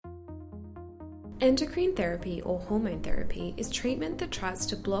Endocrine therapy or hormone therapy is treatment that tries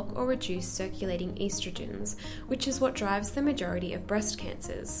to block or reduce circulating estrogens, which is what drives the majority of breast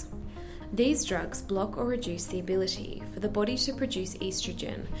cancers. These drugs block or reduce the ability for the body to produce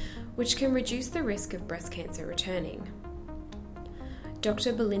estrogen, which can reduce the risk of breast cancer returning.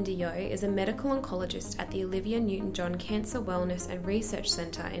 Dr Belinda Yeo is a medical oncologist at the Olivia Newton-John Cancer Wellness and Research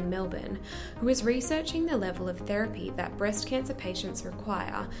Centre in Melbourne, who is researching the level of therapy that breast cancer patients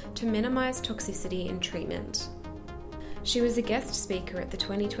require to minimise toxicity in treatment. She was a guest speaker at the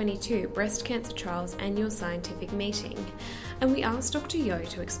 2022 Breast Cancer Trials Annual Scientific Meeting, and we asked Dr Yeo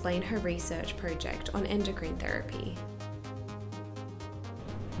to explain her research project on endocrine therapy.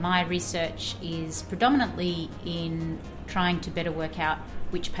 My research is predominantly in trying to better work out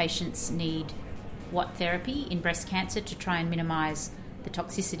which patients need what therapy in breast cancer to try and minimise the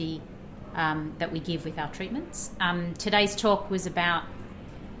toxicity that we give with our treatments. Today's talk was about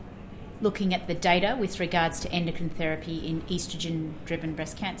looking at the data with regards to endocrine therapy in estrogen-driven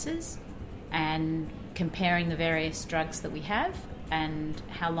breast cancers and comparing the various drugs that we have and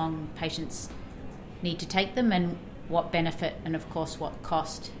how long patients need to take them and what benefit and, of course, what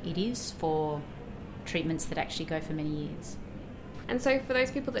cost it is for treatments that actually go for many years. And so for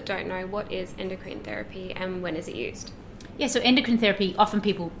those people that don't know, what is endocrine therapy and when is it used? Yeah, so endocrine therapy, often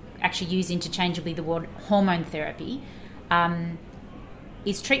people actually use interchangeably the word hormone therapy,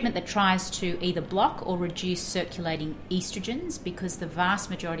 is treatment that tries to either block or reduce circulating estrogens, because the vast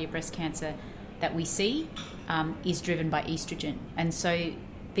majority of breast cancer that we see is driven by estrogen. And so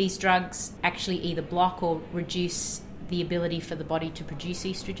these drugs actually either block or reduce the ability for the body to produce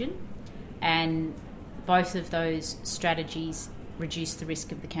estrogen, and both of those strategies reduce the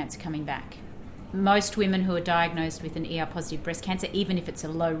risk of the cancer coming back. Most women who are diagnosed with an ER-positive breast cancer, even if it's a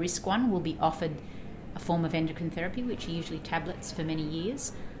low-risk one, will be offered a form of endocrine therapy, which are usually tablets for many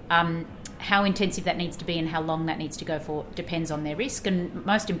years. How intensive that needs to be and how long that needs to go for depends on their risk, and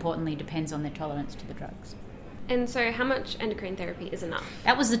most importantly depends on their tolerance to the drugs. And so how much endocrine therapy is enough?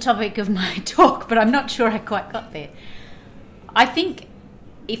 That was the topic of my talk, but I'm not sure I quite got there. I think,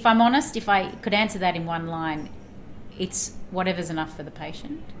 if I'm honest, if I could answer that in one line, it's whatever's enough for the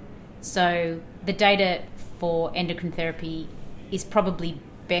patient. So the data for endocrine therapy is probably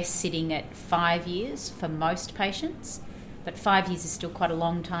best sitting at 5 years for most patients, but 5 years is still quite a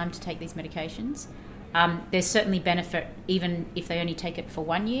long time to take these medications. There's certainly benefit even if they only take it for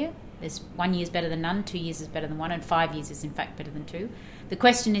 1 year. There's 1 year is better than none, 2 years is better than one, and 5 years is in fact better than two. The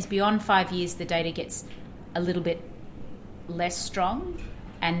question is, beyond 5 years, the data gets a little bit less strong,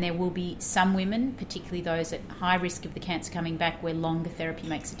 and there will be some women, particularly those at high risk of the cancer coming back, where longer therapy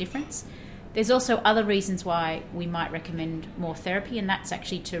makes a difference. There's also other reasons why we might recommend more therapy, and that's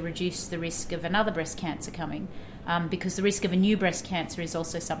actually to reduce the risk of another breast cancer coming, because the risk of a new breast cancer is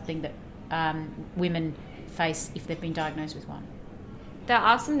also something that women face if they've been diagnosed with one. There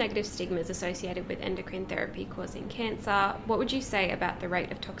are some negative stigmas associated with endocrine therapy causing cancer. What would you say about the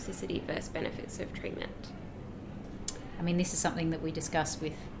rate of toxicity versus benefits of treatment? I mean, this is something that we discuss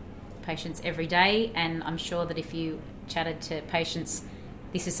with patients every day, and I'm sure that if you chatted to patients,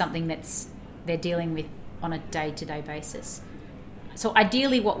 this is something they're dealing with on a day-to-day basis. So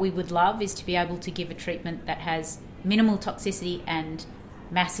ideally what we would love is to be able to give a treatment that has minimal toxicity and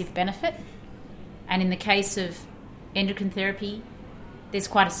massive benefit. And in the case of endocrine therapy, there's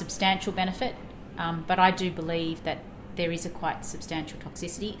quite a substantial benefit, but I do believe that there is a quite substantial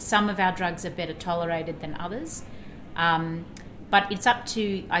toxicity. Some of our drugs are better tolerated than others. But it's up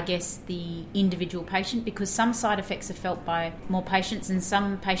to, I guess, the individual patient, because some side effects are felt by more patients, and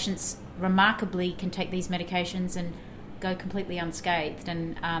some patients remarkably can take these medications and go completely unscathed.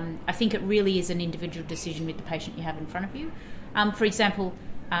 And I think it really is an individual decision with the patient you have in front of you. For example,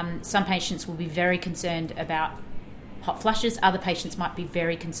 some patients will be very concerned about hot flushes. Other patients might be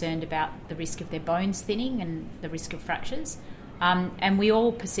very concerned about the risk of their bones thinning and the risk of fractures. And we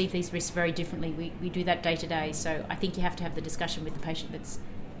all perceive these risks very differently. We do that day to day. So I think you have to have the discussion with the patient that's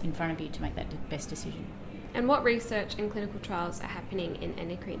in front of you to make that best decision. And what research and clinical trials are happening in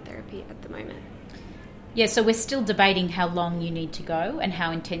endocrine therapy at the moment? Yeah, so we're still debating how long you need to go and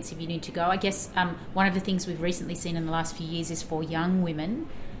how intensive you need to go. I guess one of the things we've recently seen in the last few years is for young women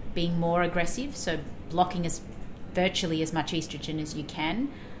being more aggressive, so blocking virtually as much estrogen as you can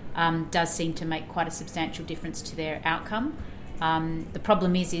does seem to make quite a substantial difference to their outcome. The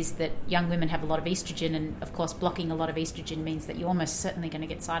problem is that young women have a lot of estrogen, and of course blocking a lot of estrogen means that you're almost certainly going to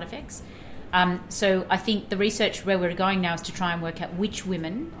get side effects. So I think the research where we're going now is to try and work out which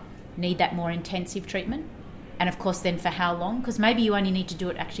women need that more intensive treatment, and of course then for how long, because maybe you only need to do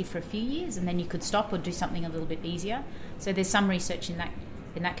it actually for a few years and then you could stop or do something a little bit easier. So there's some research in that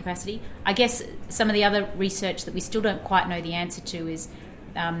in that capacity. I guess some of the other research that we still don't quite know the answer to is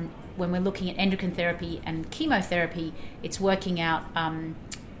when we're looking at endocrine therapy and chemotherapy, it's working out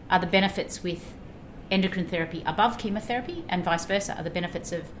are the benefits with endocrine therapy above chemotherapy, and vice versa, are the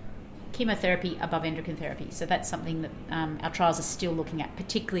benefits of chemotherapy above endocrine therapy. So that's something that our trials are still looking at,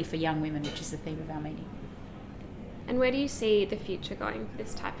 particularly for young women, which is the theme of our meeting. And where do you see the future going for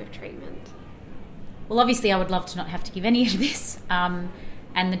this type of treatment? Well, obviously I would love to not have to give any of this, and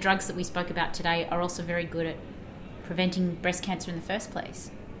the drugs that we spoke about today are also very good at preventing breast cancer in the first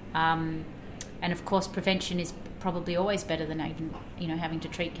place. And of course prevention is probably always better than even having to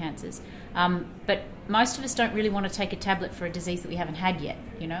treat cancers. But most of us don't really want to take a tablet for a disease that we haven't had yet.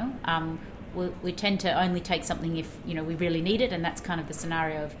 We tend to only take something if we really need it, and that's kind of the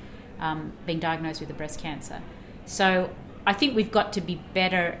scenario of being diagnosed with a breast cancer. So I think we've got to be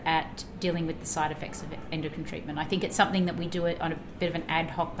better at dealing with the side effects of endocrine treatment. I think it's something that we do it on a bit of an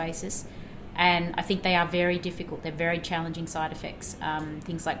ad hoc basis, and I think they are very difficult. They're very challenging side effects.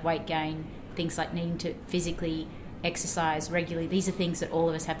 Things like weight gain, things like needing to physically exercise regularly. These are things that all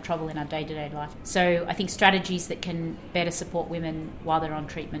of us have trouble in our day-to-day life. So I think strategies that can better support women while they're on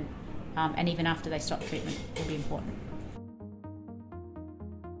treatment and even after they stop treatment will be important.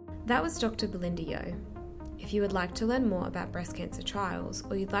 That was Dr. Belinda Yeo. If you would like to learn more about breast cancer trials,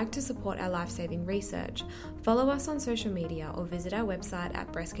 or you'd like to support our life-saving research, follow us on social media or visit our website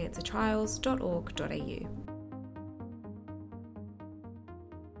at breastcancertrials.org.au.